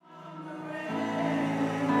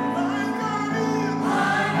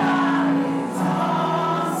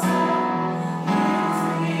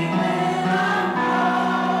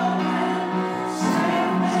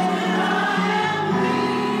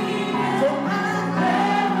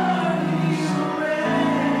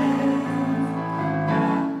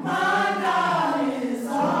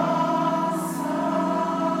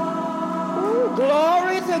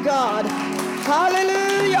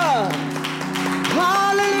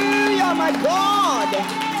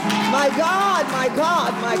My God, my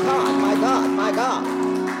God, my God, my God, my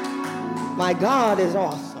God. My God is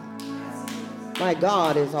awesome. My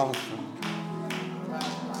God is awesome.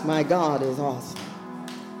 My God is awesome.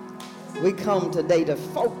 We come today to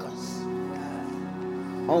focus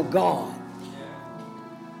on God.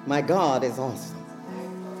 My God is awesome.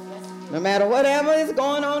 No matter whatever is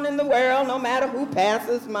going on in the world, no matter who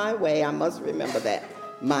passes my way, I must remember that.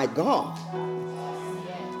 My God.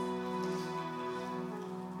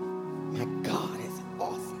 My God is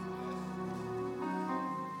awesome.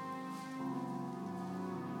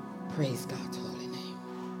 Praise God's holy name.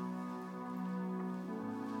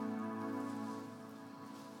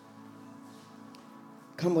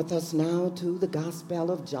 Come with us now to the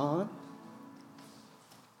Gospel of John.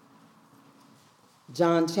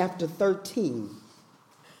 John chapter 13.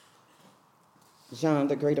 John,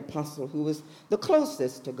 the great apostle who was the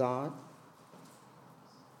closest to God,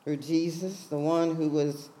 through Jesus, the one who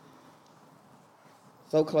was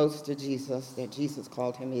so close to Jesus that Jesus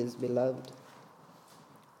called him his beloved,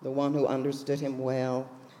 the one who understood him well.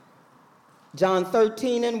 John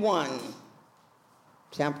 13 and 1,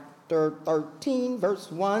 chapter 13,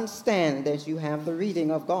 verse 1, stand as you have the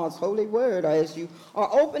reading of God's holy word, or as you are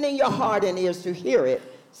opening your heart and ears to hear it,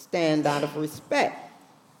 stand out of respect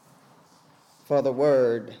for the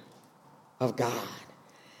word of God.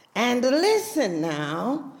 And listen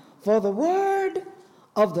now for the word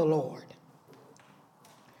of the Lord.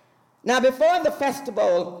 Now, before the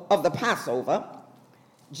festival of the Passover,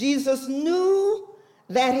 Jesus knew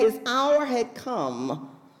that his hour had come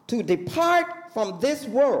to depart from this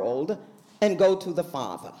world and go to the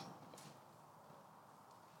Father.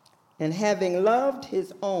 And having loved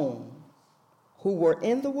his own who were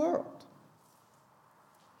in the world,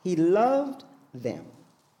 he loved them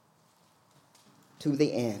to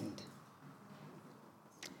the end.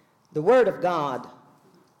 The word of God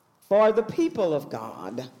for the people of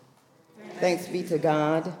God. Thanks be to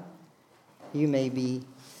God. You may be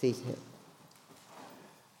seated.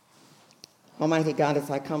 Almighty God, as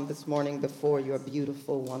I come this morning before your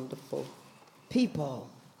beautiful, wonderful people,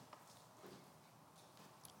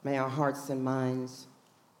 may our hearts and minds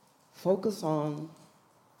focus on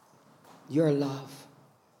your love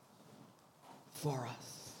for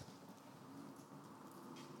us.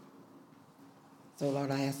 So, Lord,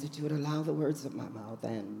 I ask that you would allow the words of my mouth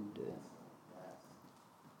and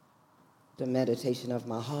the meditation of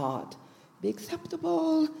my heart be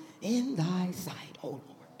acceptable in thy sight, O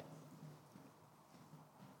Lord.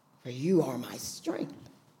 For you are my strength,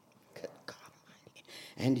 good God Almighty,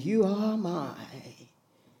 and you are my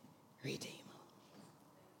Redeemer.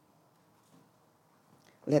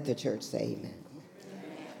 Let the church say amen.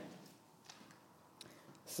 Amen.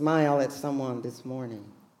 Smile at someone this morning.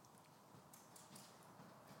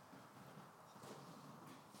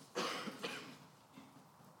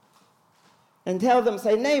 And tell them,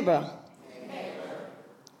 say, neighbor,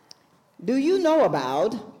 do you know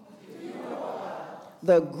about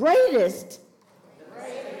the greatest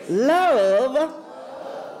love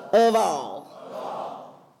of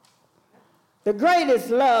all? The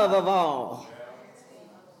greatest love of all.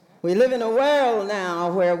 We live in a world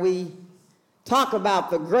now where we talk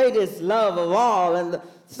about the greatest love of all, and the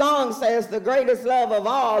song says the greatest love of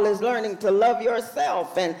all is learning to love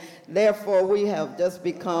yourself, and therefore we have just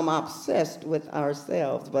become obsessed with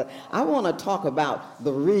ourselves. But I want to talk about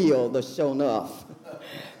the real, the show enough,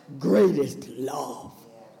 greatest love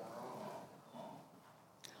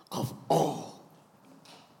of all.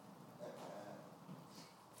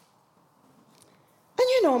 And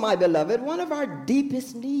you know, my beloved, one of our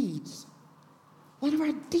deepest needs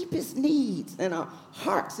in our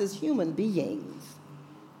hearts as human beings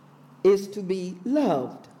is to be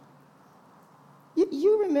loved.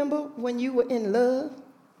 You remember when you were in love?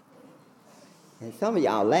 And some of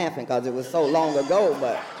y'all laughing because it was so long ago,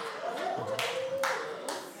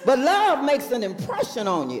 but love makes an impression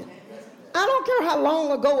on you. I don't care how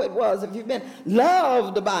long ago it was. If you've been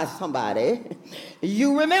loved by somebody,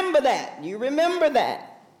 you remember that. You remember that.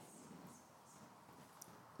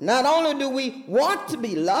 Not only do we want to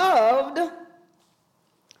be loved,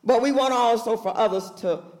 but we want also for others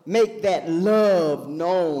to make that love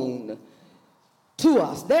known to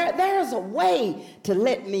us. There's a way to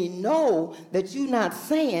let me know that you're not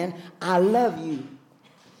saying, I love you.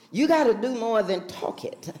 You got to do more than talk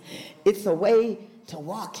it. It's a way to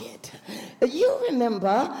walk it. You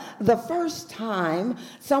remember the first time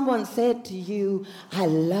someone said to you, I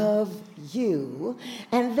love you,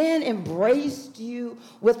 and then embraced you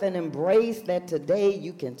with an embrace that today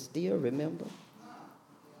you can still remember?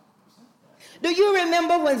 Do you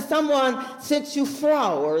remember when someone sent you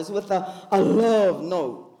flowers with a love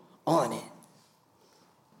note on it.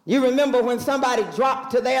 You remember when somebody dropped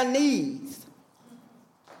to their knees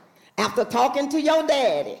after talking to your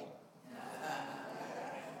daddy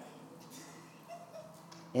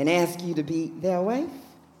and asked you to be their wife?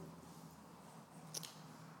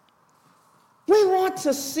 We want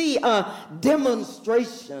to see a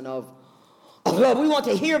demonstration of love. We want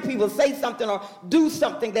to hear people say something or do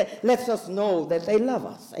something that lets us know that they love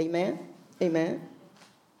us. Amen? Amen.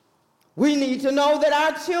 We need to know that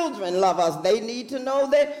our children love us. They need to know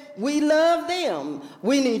that we love them.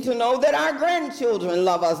 We need to know that our grandchildren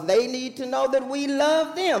love us. They need to know that we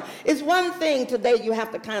love them. It's one thing today you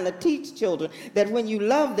have to kind of teach children that when you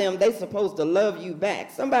love them, they're supposed to love you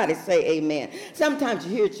back. Somebody say amen. Sometimes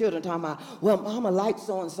you hear children talking about, well, mama likes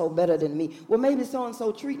so-and-so better than me. Well, maybe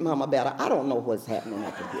so-and-so treat mama better. I don't know what's happening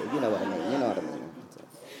up here. You know what I mean? You know what I mean?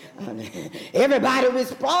 Everybody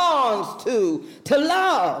responds to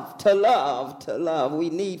love.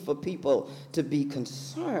 We need for people to be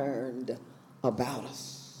concerned about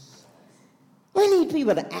us. We need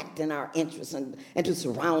people to act in our interests and to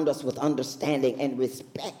surround us with understanding and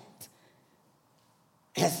respect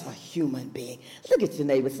as a human being. Look at your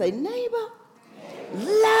neighbor. Say, neighbor,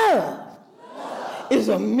 love is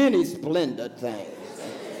a many splendid thing.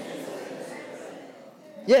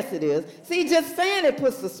 Yes, it is. See, just saying it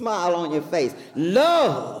puts a smile on your face.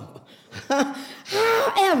 Love.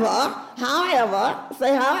 However,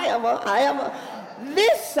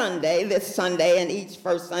 this Sunday, and each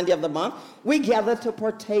first Sunday of the month, we gather to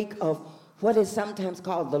partake of what is sometimes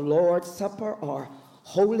called the Lord's Supper or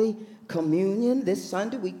Holy Communion. This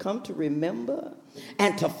Sunday, we come to remember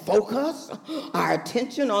and to focus our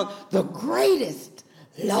attention on the greatest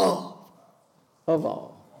love of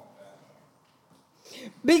all.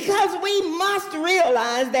 Because we must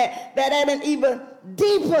realize that at an even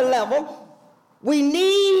deeper level, we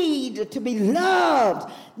need to be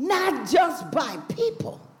loved, not just by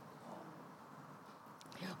people,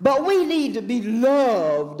 but we need to be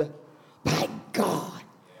loved by God.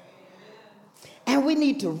 And we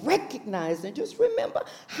need to recognize and just remember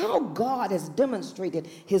how God has demonstrated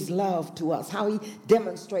his love to us, how he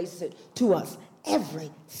demonstrates it to us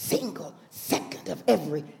every single second of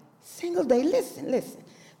every single day. Listen.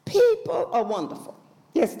 People are wonderful.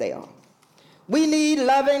 Yes, they are. We need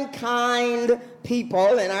loving, kind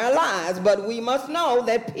people in our lives, but we must know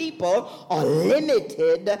that people are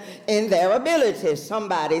limited in their abilities.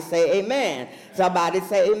 Somebody say amen. Somebody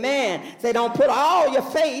say amen. Say, don't put all your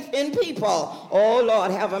faith in people. Oh,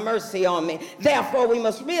 Lord, have a mercy on me. Therefore, we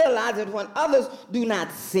must realize that when others do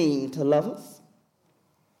not seem to love us,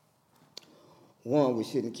 one, we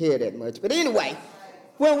shouldn't care that much. But anyway,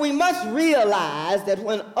 when we must realize that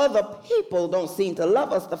when other people don't seem to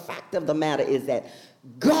love us, the fact of the matter is that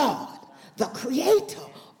God, the creator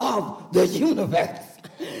of the universe,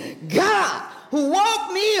 God, who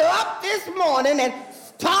woke me up this morning and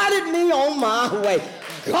started me on my way,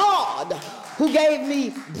 God, who gave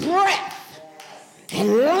me breath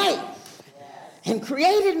and life and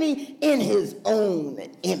created me in his own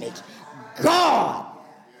image, God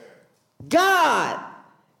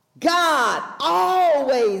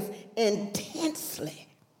always intensely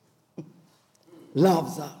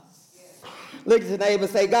loves us. Look at your neighbor,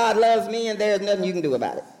 say, God loves me and there's nothing you can do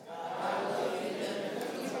about it.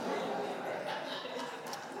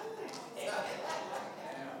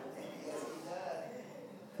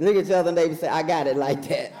 Look at your other neighbor, say, I got it like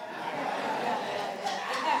that.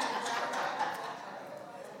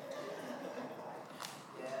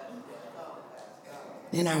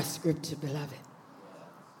 In our scripture, beloved,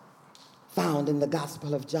 found in the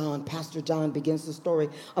Gospel of John, Pastor John begins the story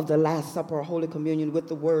of the Last Supper or Holy Communion with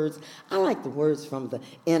the words. I like the words from the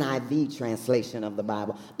NIV translation of the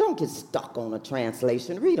Bible. Don't get stuck on a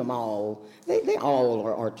translation. Read them all. They all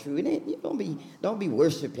are true. And you don't be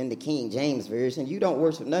worshiping the King James Version. You don't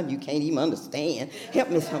worship nothing you can't even understand.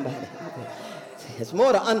 Help me, somebody. It's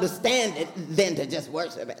more to understand it than to just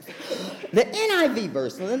worship it. The NIV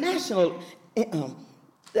version, the national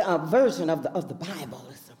version of the Bible,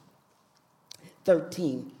 is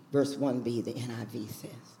 13 verse 1b. The NIV says,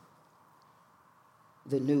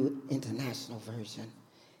 the New International Version,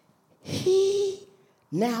 he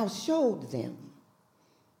now showed them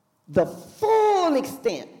the full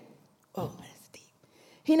extent. Oh, that's deep.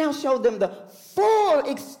 He now showed them the full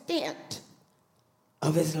extent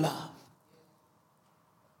of his love.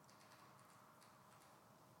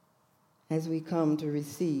 As we come to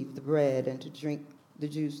receive the bread and to drink the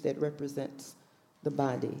juice that represents the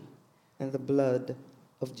body and the blood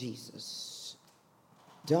of Jesus,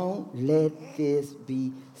 don't let this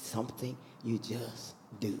be something you just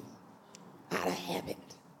do out of habit.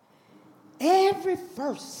 every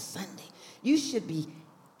first Sunday, you should be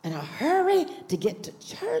in a hurry to get to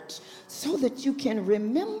church so that you can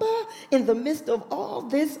remember in the midst of all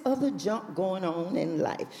this other junk going on in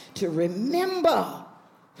life, to remember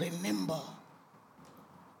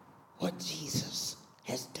what Jesus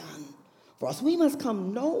has done for us. We must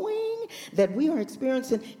come knowing that we are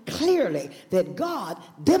experiencing clearly that God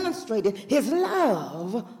demonstrated his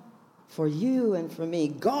love for you and for me.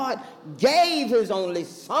 God gave his only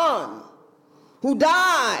son who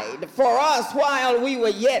died for us while we were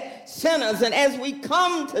yet sinners. And as we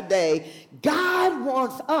come today, God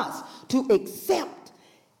wants us to accept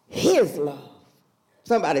his love.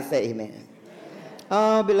 Somebody say amen.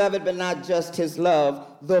 Oh, beloved, but not just his love,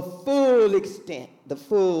 the full extent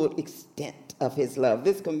of his love.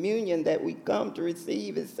 This communion that we come to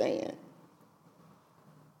receive is saying,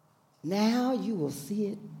 now you will see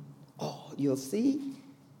it all. You'll see,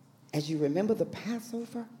 as you remember the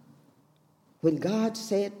Passover, when God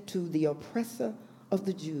said to the oppressor of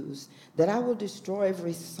the Jews that I will destroy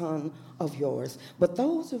every son of yours. But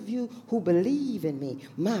those of you who believe in me,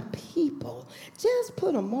 my people, just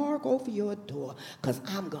put a mark over your door because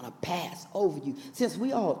I'm going to pass over you. Since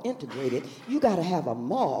we all integrated, you got to have a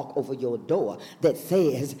mark over your door that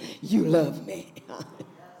says you love me.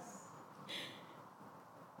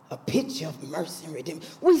 A picture of mercy and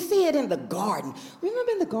redemption. We see it in the garden.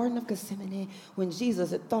 Remember in the Garden of Gethsemane when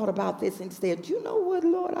Jesus had thought about this and said, you know what,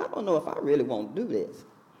 Lord, I don't know if I really want to do this.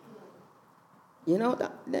 You know,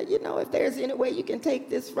 if there's any way you can take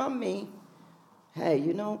this from me, hey,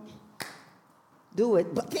 do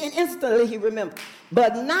it. But then instantly he remembered,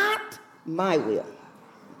 but not my will.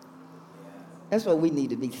 That's what we need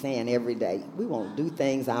to be saying every day. We won't do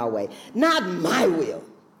things our way. Not my will.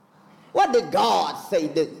 What did God say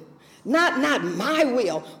do? Not my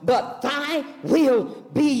will, but thy will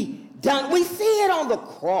be done. We see it on the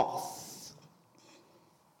cross.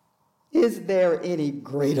 Is there any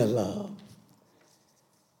greater love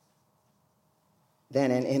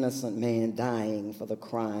than an innocent man dying for the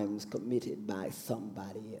crimes committed by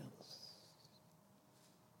somebody else?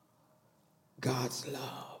 God's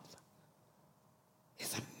love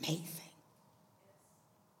is amazing.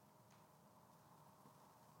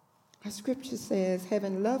 Our scripture says,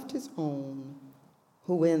 having loved his own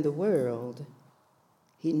who were in the world,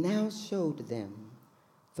 he now showed them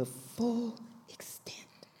the full extent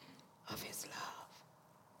of his love.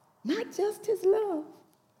 Not just his love,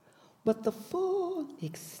 but the full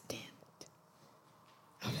extent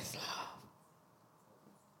of his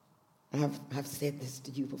love. I've said this to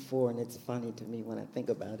you before, and it's funny to me when I think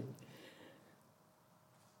about it.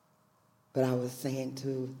 But I was saying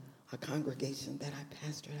to a congregation that I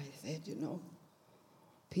pastored, I said,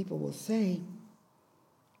 people will say,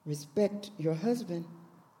 respect your husband,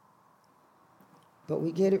 but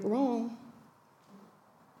we get it wrong.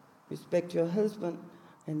 Respect your husband.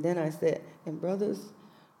 And then I said, and brothers,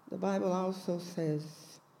 the Bible also says,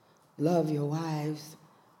 love your wives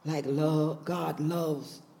like God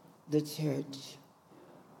loves the church.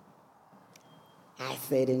 I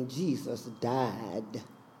said, and Jesus died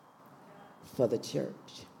for the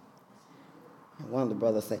church. And one of the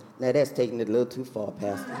brothers said, now that's taking it a little too far,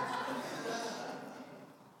 Pastor.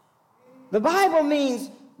 The Bible means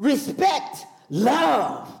respect,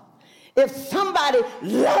 love. If somebody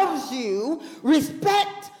loves you,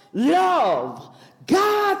 respect, love.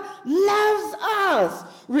 God loves us.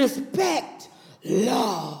 Respect,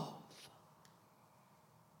 love.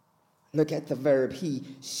 Look at the verb, he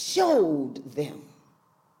showed them.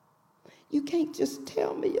 You can't just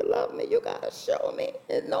tell me you love me. You got to show me.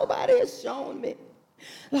 And nobody has shown me.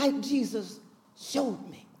 Like Jesus showed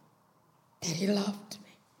me that he loved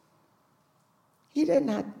me. He did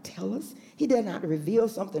not tell us. He did not reveal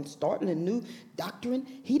something startling, new doctrine.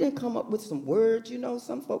 He didn't come up with some words.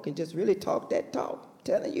 Some folk can just really talk that talk, I'm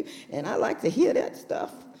telling you. And I like to hear that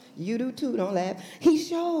stuff. You do too, don't laugh. He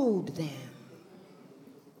showed them.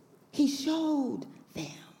 He showed them.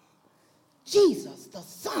 Jesus, the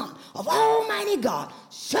Son of Almighty God,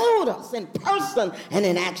 showed us in person and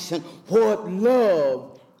in action what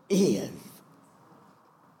love is.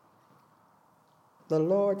 The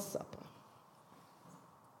Lord's Supper,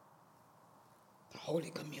 the Holy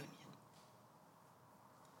Communion,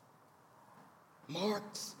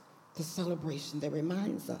 marks the celebration that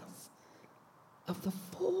reminds us of the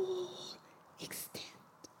full extent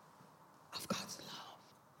of God's love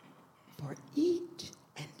for each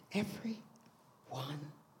and every one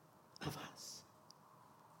of us.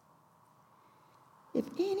 If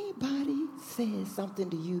anybody says something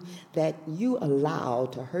to you that you allow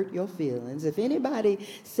to hurt your feelings, if anybody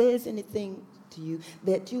says anything to you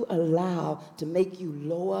that you allow to make you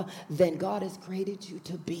lower than God has created you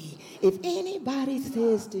to be. If anybody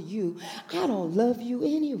says to you, I don't love you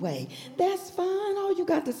anyway, that's fine. All you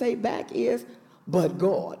got to say back is, but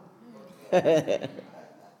God. But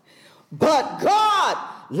God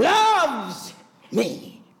loves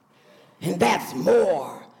me. And that's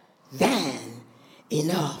more than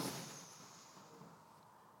enough.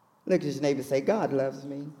 Look at your neighbor and say, God loves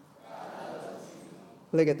me.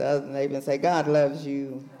 Look at the other neighbor and say, God loves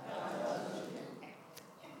you.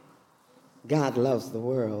 God loves the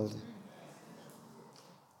world.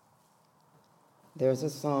 There's a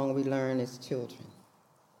song we learn as children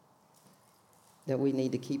that we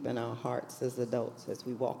need to keep in our hearts as adults as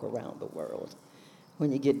we walk around the world.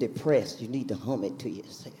 When you get depressed, you need to hum it to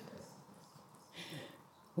yourself.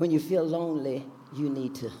 When you feel lonely, you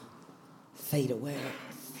need to say the words.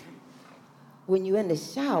 When you're in the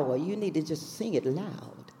shower, you need to just sing it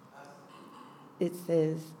loud. It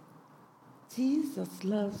says, Jesus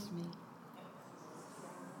loves me.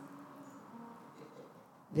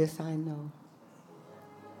 This I know.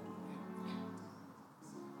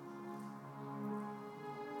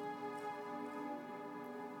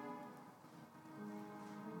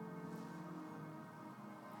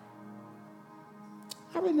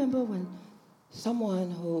 I remember when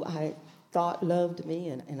someone who I thought loved me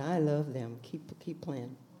and I love them, keep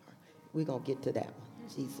playing. We're going to get to that one.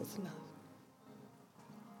 Jesus love.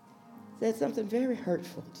 Said something very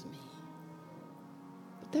hurtful to me.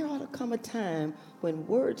 But there ought to come a time when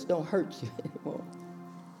words don't hurt you anymore.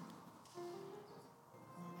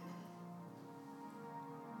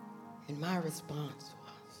 And my response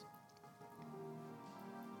was,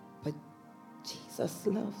 but Jesus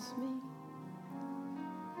loves me.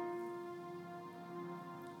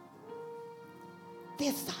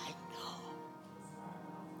 This I know.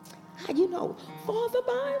 How you know? For the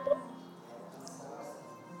Bible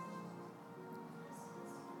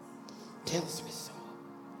tells me so.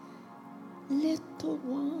 Little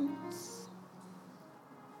ones.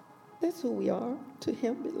 That's who we are. To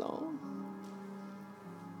him belong.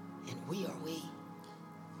 And we are we.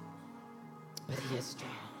 But he is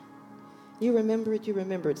strong. You remember it, you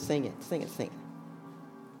remember it. Sing it, sing it, sing it.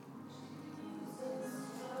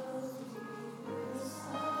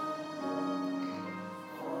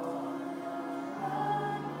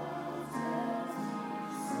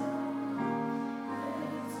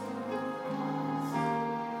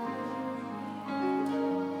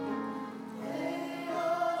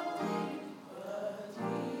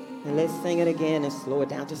 And let's sing it again and slow it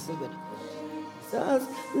down just a little bit. Jesus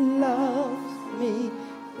loves me.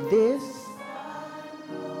 This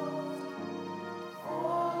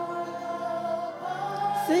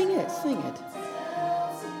sing it, sing it.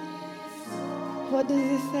 What does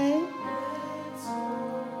it say?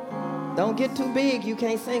 Don't get too big. You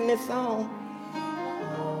can't sing this song.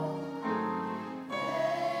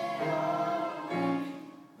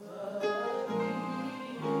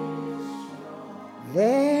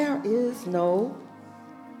 There is no,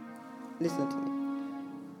 listen to me,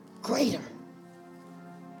 greater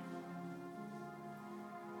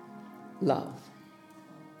love.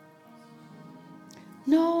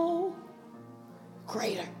 No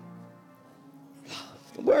greater love.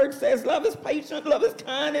 The word says love is patient, love is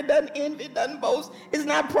kind, it doesn't envy, it doesn't boast, it's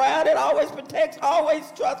not proud, it always protects, always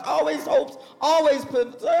trusts, always hopes, always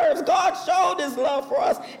preserves. God showed his love for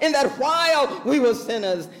us in that while we were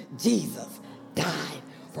sinners, Jesus died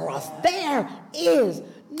for us. There is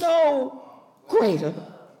no greater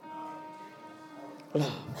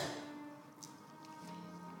love.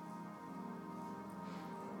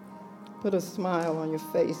 Put a smile on your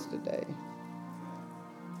face today.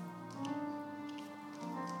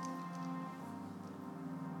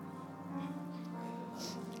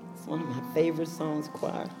 It's one of my favorite songs,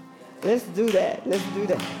 choir. Let's do that. Let's do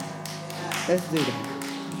that. Let's do that.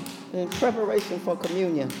 In preparation for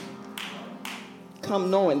communion, come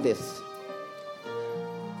knowing this.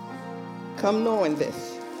 Come knowing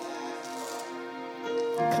this.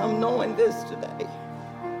 Come knowing this today.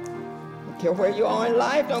 Don't care where you are in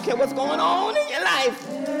life. Don't care what's going on in your life.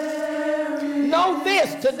 Know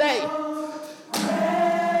this today.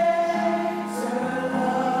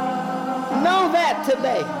 Know that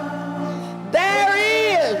today. There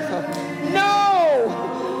is no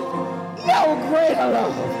greater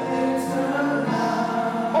love.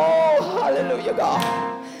 Oh, hallelujah, God.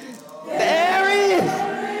 There is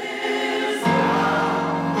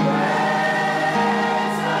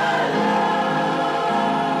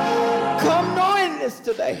come knowing this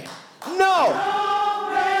today. No.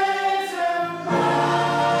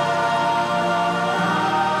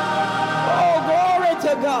 Oh, glory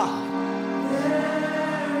to God.